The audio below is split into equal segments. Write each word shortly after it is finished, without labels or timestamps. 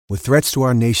With threats to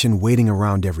our nation waiting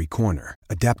around every corner,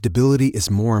 adaptability is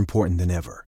more important than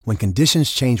ever. When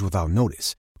conditions change without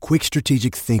notice, quick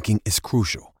strategic thinking is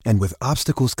crucial. And with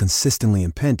obstacles consistently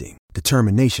impending,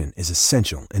 determination is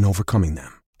essential in overcoming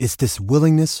them. It's this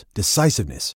willingness,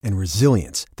 decisiveness, and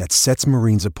resilience that sets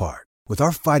Marines apart. With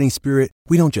our fighting spirit,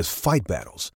 we don't just fight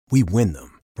battles, we win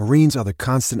them. Marines are the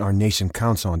constant our nation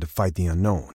counts on to fight the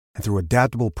unknown. And through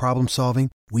adaptable problem solving,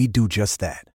 we do just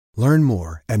that. Learn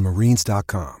more at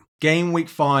marines.com. Game week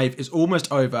 5 is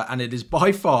almost over and it is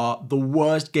by far the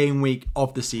worst game week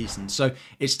of the season. So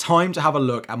it's time to have a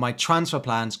look at my transfer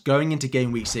plans going into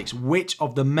game week 6. Which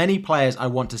of the many players I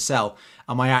want to sell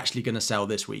am I actually going to sell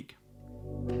this week?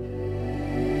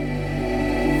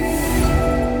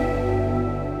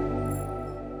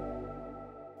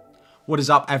 What is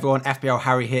up everyone, FPL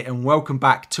Harry here and welcome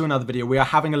back to another video. We are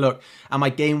having a look at my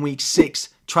game week 6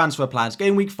 transfer plans.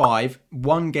 Game week 5,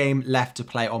 one game left to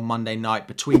play on Monday night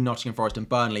between Nottingham Forest and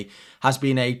Burnley, has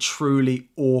been a truly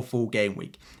awful game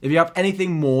week. If you have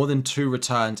anything more than 2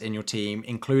 returns in your team,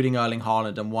 including Erling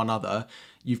Haaland and one other,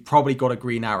 you've probably got a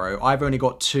green arrow. I've only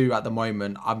got 2 at the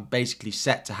moment. I'm basically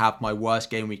set to have my worst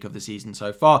game week of the season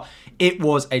so far. It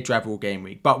was a dreadful game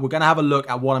week, but we're going to have a look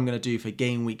at what I'm going to do for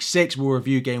game week 6. We'll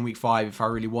review game week 5 if I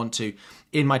really want to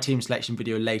in my team selection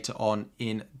video later on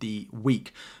in the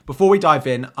week. Before we dive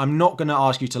in, I'm not going to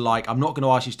ask you to like, I'm not going to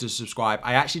ask you to subscribe.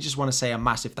 I actually just want to say a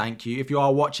massive thank you. If you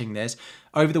are watching this,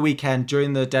 over the weekend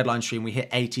during the deadline stream, we hit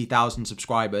 80,000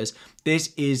 subscribers.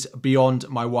 This is beyond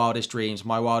my wildest dreams,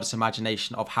 my wildest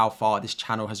imagination of how far this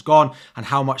channel has gone and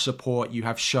how much support you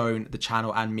have shown the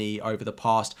channel and me over the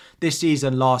past, this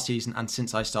season, last season, and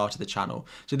since I started the channel.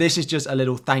 So this is just a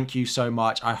little thank you so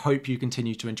much. I hope you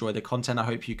continue to enjoy the content. I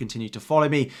hope you continue to follow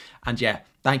me. And yeah,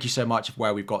 thank you so much for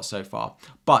where we've got so far.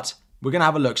 But we're going to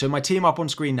have a look. So my team up on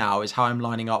screen now is how I'm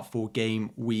lining up for game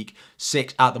week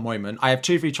 6 at the moment. I have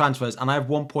 2 free transfers and I have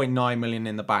 1.9 million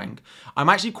in the bank. I'm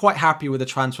actually quite happy with the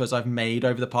transfers I've made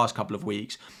over the past couple of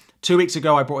weeks. 2 weeks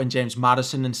ago, I brought in James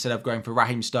Maddison instead of going for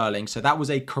Raheem Sterling. So that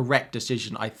was a correct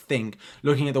decision, I think,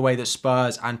 looking at the way that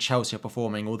Spurs and Chelsea are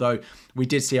performing. Although we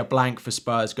did see a blank for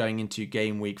Spurs going into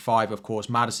game week 5, of course.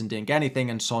 Maddison didn't get anything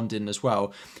and Son didn't as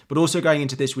well. But also going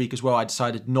into this week as well, I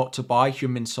decided not to buy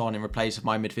Heung-min Son in replace of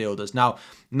my midfielders. Now,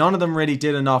 none of them really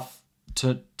did enough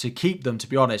to keep them, to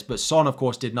be honest, but Son of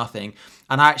course did nothing,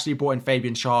 and I actually brought in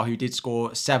Fabian Schär, who did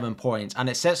score 7 points, and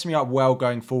it sets me up well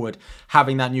going forward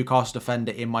having that Newcastle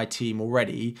defender in my team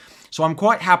already. So I'm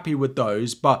quite happy with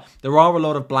those, but there are a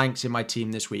lot of blanks in my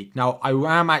team this week. Now I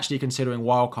am actually considering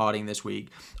wildcarding this week.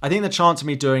 I think the chance of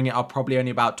me doing it are probably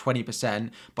only about 20%,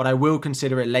 but I will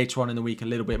consider it later on in the week a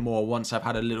little bit more once I've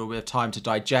had a little bit of time to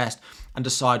digest and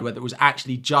decide whether it was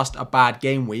actually just a bad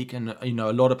game week, and you know,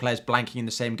 a lot of players blanking in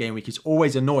the same game week is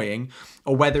always annoying,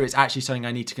 or whether it's actually something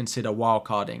I need to consider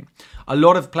wildcarding. A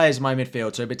lot of players in my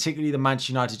midfield, so particularly the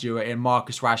Manchester United duo in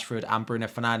Marcus Rashford and Bruno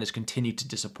Fernandes, continue to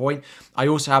disappoint. I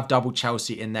also have double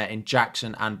Chelsea in there in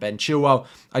Jackson and Ben Chilwell.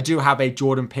 I do have a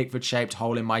Jordan Pickford shaped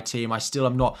hole in my team. I still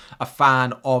am not a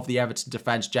fan of the Everton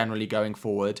defence generally going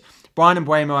forward. Brian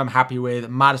Mbeumo I'm happy with,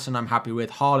 Maddison I'm happy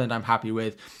with, Haaland I'm happy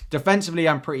with. Defensively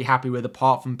I'm pretty happy with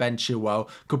apart from Ben Chilwell.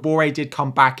 Kabore did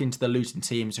come back into the Luton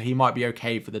team, so he might be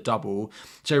okay for the double.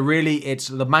 So really it's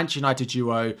the Manchester United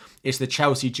duo, it's the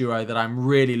Chelsea duo that I'm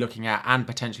really looking at, and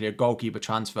potentially a goalkeeper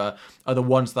transfer are the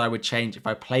ones that I would change if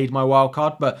I played my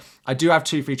wildcard. But I do have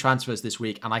 2 free transfers this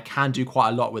week and I can do quite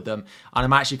a lot with them, and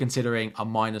I'm actually considering a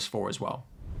 -4 as well.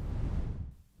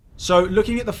 So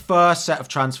looking at the first set of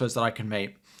transfers that I can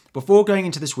make, before going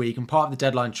into this week and part of the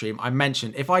deadline stream, I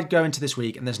mentioned if I go into this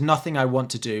week and there's nothing I want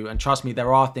to do, and trust me,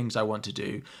 there are things I want to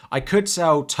do, I could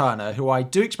sell Turner, who I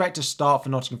do expect to start for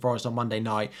Nottingham Forest on Monday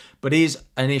night, but is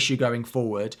an issue going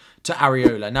forward, to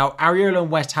Areola. Now, Areola and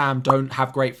West Ham don't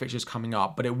have great fixtures coming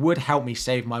up, but it would help me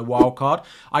save my wild card.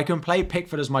 I can play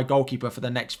Pickford as my goalkeeper for the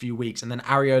next few weeks, and then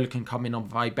Areola can come in on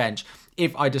my bench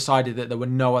if I decided that there were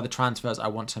no other transfers I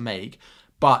want to make.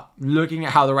 But looking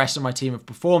at how the rest of my team have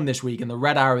performed this week and the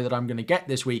red arrow that I'm going to get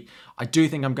this week, I do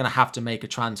think I'm going to have to make a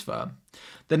transfer.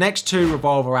 The next 2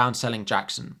 revolve around selling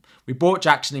Jackson. We bought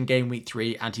Jackson in game week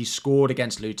 3 and he scored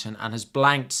against Luton and has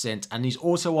blanked since, and he's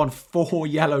also on 4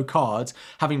 yellow cards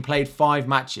having played 5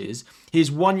 matches.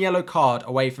 He's 1 yellow card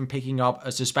away from picking up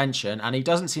a suspension, and he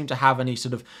doesn't seem to have any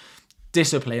sort of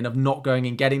discipline of not going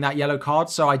and getting that yellow card.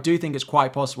 So I do think it's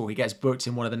quite possible he gets booked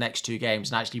in one of the next 2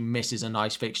 games and actually misses a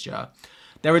nice fixture.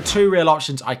 There are 2 real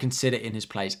options I consider in his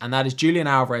place, and that is Julian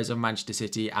Alvarez of Manchester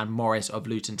City and Morris of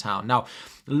Luton Town. Now,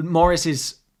 Morris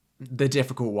is the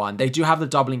difficult one. They do have the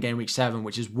double in game week 7,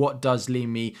 which is what does lead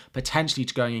me potentially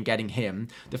to going and getting him.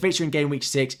 The fixture in game week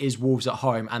 6 is Wolves at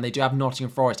home, and they do have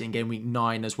Nottingham Forest in game week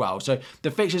 9 as well. So the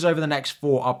fixtures over the next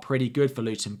 4 are pretty good for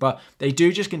Luton, but they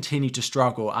do just continue to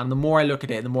struggle. And the more I look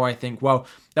at it, the more I think, well,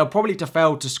 they'll probably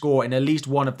fail to score in at least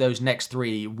one of those next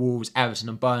 3, Wolves, Everton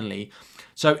and Burnley.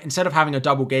 So instead of having a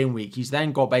double game week, he's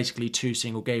then got basically 2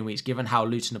 single game weeks, given how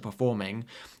Luton are performing.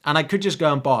 And I could just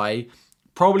go and buy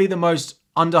probably the most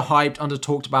underhyped,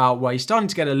 under-talked about, well, he's starting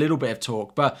to get a little bit of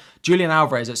talk, but Julian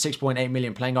Alvarez at 6.8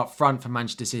 million playing up front for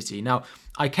Manchester City. Now,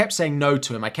 I kept saying no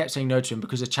to him.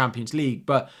 Because of Champions League,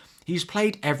 but he's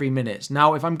played every minute.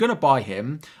 Now, if I'm going to buy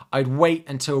him, I'd wait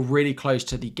until really close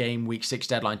to the game week 6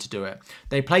 deadline to do it.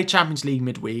 They play Champions League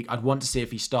midweek. I'd want to see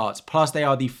if he starts. Plus, they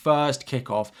are the first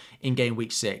kickoff in game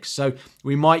week 6. So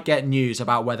we might get news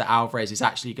about whether Alvarez is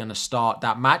actually going to start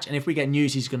that match. And if we get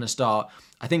news he's going to start,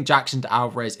 I think Jackson to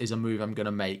Alvarez is a move I'm going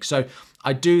to make. So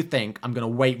I do think I'm going to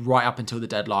wait right up until the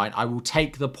deadline. I will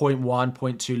take the 0.1,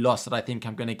 0.2 loss that I think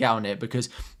I'm going to get on it because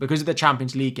of the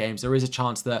Champions League games, there is a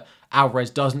chance that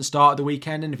Alvarez doesn't start at the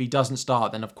weekend. And if he doesn't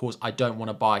start, then of course I don't want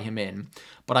to buy him in.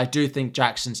 But I do think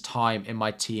Jackson's time in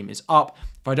my team is up.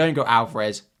 If I don't go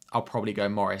Alvarez, I'll probably go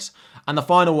Morris. And the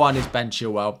final one is Ben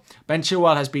Chilwell. Ben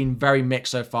Chilwell has been very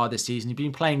mixed so far this season. He's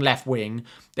been playing left wing.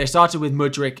 They started with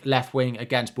Mudryk left wing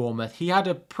against Bournemouth. He had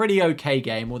a pretty okay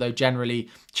game, although generally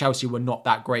Chelsea were not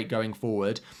that great going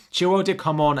forward. Chilwell did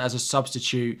come on as a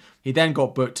substitute. He then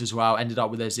got booked as well, ended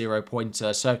up with a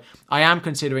 0-pointer. So I am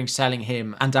considering selling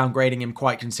him and downgrading him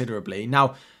quite considerably.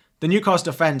 Now, the Newcastle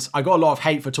defence, I got a lot of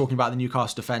hate for talking about the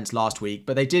Newcastle defence last week,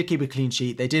 but they did keep a clean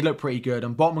sheet. They did look pretty good,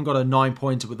 and Botman got a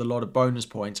 9-pointer with a lot of bonus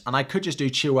points, and I could just do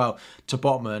Chilwell to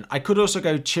Botman. I could also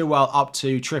go Chilwell up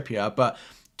to Trippier, but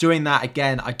doing that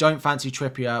again, I don't fancy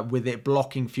Trippier with it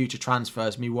blocking future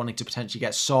transfers, me wanting to potentially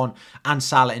get Son and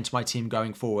Salah into my team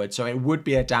going forward, so it would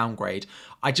be a downgrade.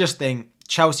 I just think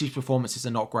Chelsea's performances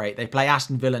are not great. They play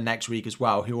Aston Villa next week as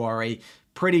well, who are a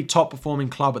pretty top performing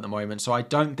club at the moment, so I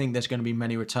don't think there's going to be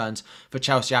many returns for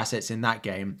Chelsea assets in that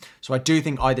game. So I do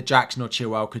think either Jackson or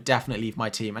Chilwell could definitely leave my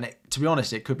team, and to be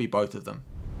honest, it could be both of them.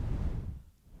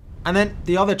 And then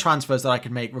the other transfers that I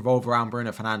could make revolve around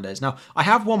Bruno Fernandes. Now, I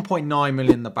have 1.9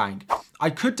 million in the bank. I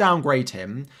could downgrade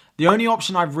him. The only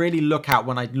option I really look at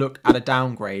when I look at a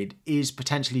downgrade is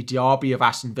potentially Diaby of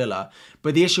Aston Villa.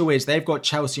 But the issue is they've got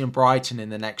Chelsea and Brighton in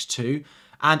the next 2.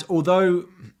 And although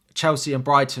Chelsea and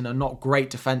Brighton are not great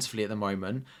defensively at the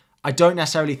moment, I don't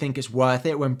necessarily think it's worth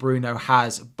it when Bruno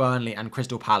has Burnley and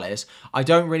Crystal Palace. I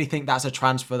don't really think that's a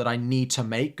transfer that I need to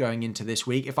make going into this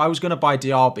week. If I was going to buy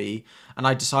Diaby and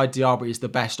I decide Diaby is the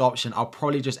best option, I'll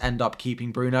probably just end up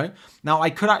keeping Bruno. Now,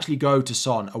 I could actually go to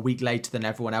Son a week later than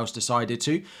everyone else decided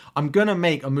to. I'm going to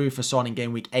make a move for Son in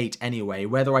game week 8 anyway.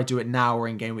 Whether I do it now or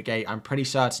in game week 8, I'm pretty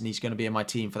certain he's going to be in my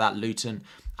team for that Luton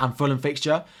and Fulham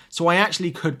fixture. So I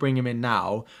actually could bring him in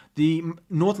now. The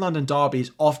North London derby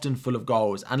is often full of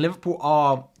goals, and Liverpool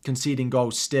are conceding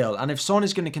goals still. And if Son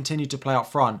is going to continue to play up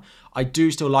front, I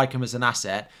do still like him as an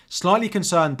asset. Slightly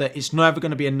concerned that it's never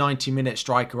going to be a 90-minute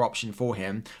striker option for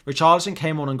him. Richarlison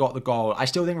came on and got the goal. I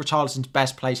still think Richarlison's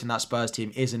best place in that Spurs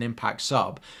team is an impact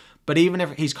sub. But even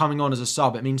if he's coming on as a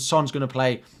sub, it means Son's going to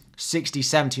play 60,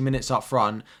 70 minutes up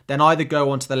front, then either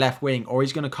go onto the left wing or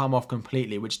he's going to come off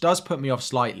completely, which does put me off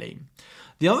slightly.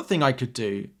 The other thing I could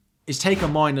do is take a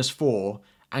 -4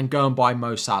 and go and buy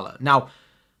Mo Salah. Now,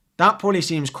 that probably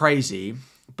seems crazy,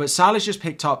 but Salah's just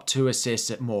picked up 2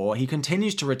 assists at more. He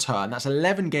continues to return. That's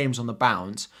 11 games on the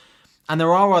bounce. And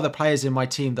there are other players in my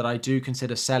team that I do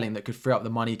consider selling that could free up the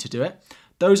money to do it.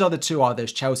 Those other 2 are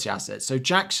those Chelsea assets. So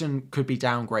Jackson could be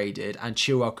downgraded and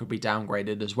Chilwell could be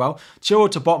downgraded as well.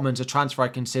 Chilwell to Botman's a transfer I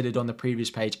considered on the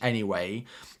previous page anyway.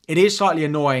 It is slightly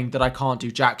annoying that I can't do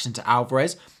Jackson to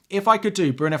Alvarez. If I could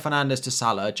do Bruno Fernandes to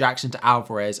Salah, Jackson to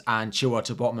Alvarez and Chilwell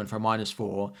to Botman for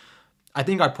 -4, I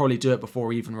think I'd probably do it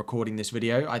before even recording this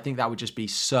video. I think that would just be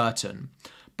certain.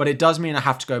 But it does mean I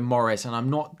have to go Morris, and I'm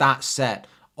not that set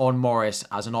on Morris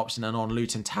as an option and on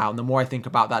Luton Town. The more I think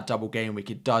about that double game week,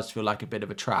 it does feel like a bit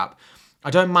of a trap. I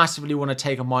don't massively want to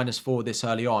take a -4 this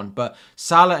early on, but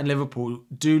Salah and Liverpool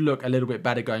do look a little bit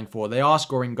better going forward. They are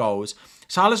scoring goals.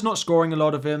 Salah's not scoring a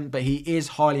lot of them, but he is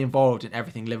highly involved in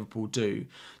everything Liverpool do.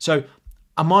 So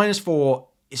a -4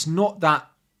 is not that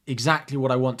exactly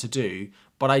what I want to do,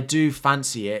 but I do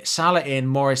fancy it. Salah in,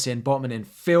 Morris in, Botman in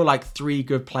feel like 3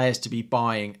 good players to be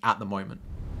buying at the moment.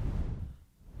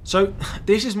 So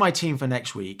this is my team for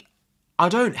next week. I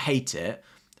don't hate it.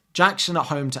 Jackson at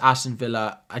home to Aston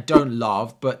Villa, I don't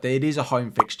love, but it is a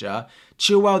home fixture.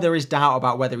 Chilwell, there is doubt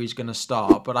about whether he's going to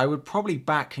start, but I would probably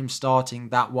back him starting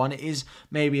that one. It is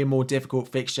maybe a more difficult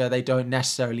fixture. They don't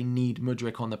necessarily need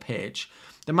Mudryk on the pitch.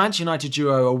 The Manchester United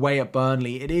duo away at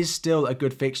Burnley, it is still a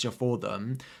good fixture for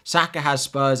them. Saka has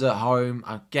Spurs at home.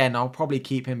 Again, I'll probably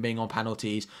keep him being on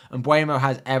penalties. And Mbeumo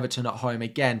has Everton at home.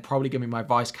 Again, probably going to be my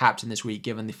vice captain this week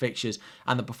given the fixtures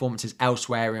and the performances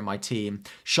elsewhere in my team.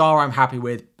 Shah I'm happy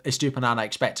with. Estupiñán I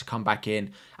expect to come back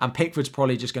in. And Pickford's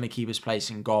probably just going to keep his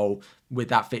place in goal with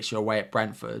that fixture away at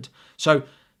Brentford. So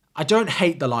I don't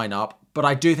hate the lineup, but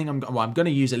I do think I'm going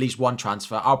to use at least one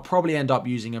transfer. I'll probably end up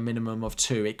using a minimum of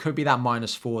 2. It could be that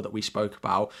 -4 that we spoke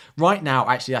about. Right now,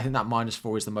 actually, I think that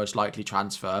 -4 is the most likely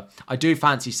transfer. I do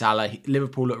fancy Salah.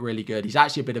 Liverpool look really good. He's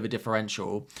actually a bit of a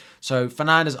differential. So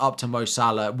Fernandes up to Mo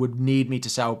Salah would need me to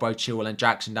sell both Chilwell and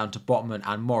Jackson down to Botman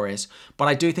and Morris. But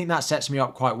I do think that sets me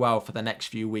up quite well for the next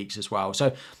few weeks as well.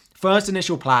 So first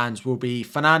initial plans will be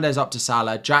Fernandes up to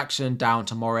Salah, Jackson down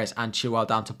to Morris, and Chilwell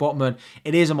down to Botman.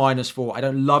 It is a -4. I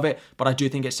don't love it, but I do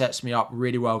think it sets me up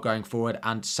really well going forward.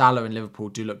 And Salah in Liverpool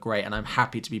do look great, and I'm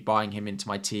happy to be buying him into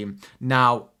my team.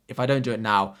 Now, if I don't do it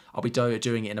now, I'll be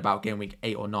doing it in about game week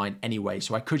 8 or 9 anyway,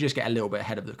 so I could just get a little bit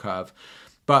ahead of the curve.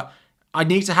 But I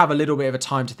need to have a little bit of a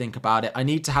time to think about it. I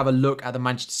need to have a look at the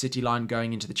Manchester City line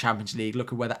going into the Champions League,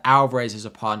 look at whether Alvarez is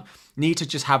upon. Need to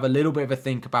just have a little bit of a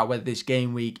think about whether this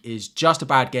game week is just a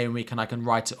bad game week and I can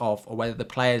write it off, or whether the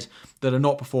players that are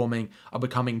not performing are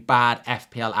becoming bad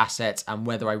FPL assets and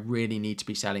whether I really need to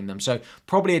be selling them. So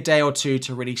probably a day or two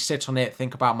to really sit on it,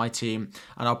 think about my team,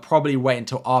 and I'll probably wait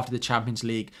until after the Champions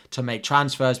League to make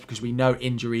transfers because we know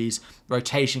injuries,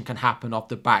 rotation can happen off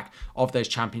the back of those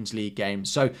Champions League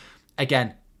games. So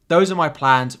again, those are my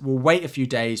plans. We'll wait a few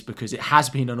days because it has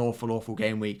been an awful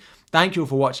game week. Thank you all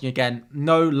for watching again.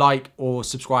 No like or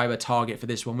subscriber target for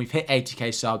this one. We've hit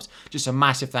 80k subs. Just a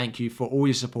massive thank you for all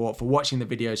your support, for watching the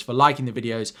videos, for liking the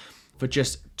videos, for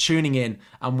just tuning in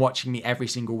and watching me every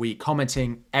single week,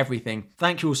 commenting, everything.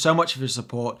 Thank you all so much for your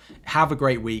support. Have a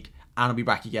great week, and I'll be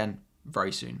back again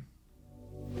very soon.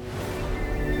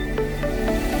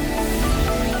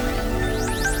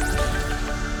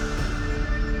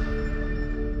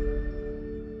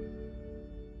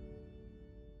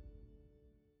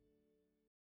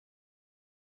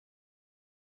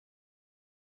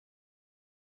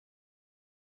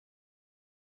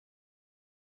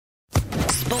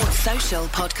 Sports Social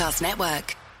Podcast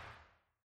Network.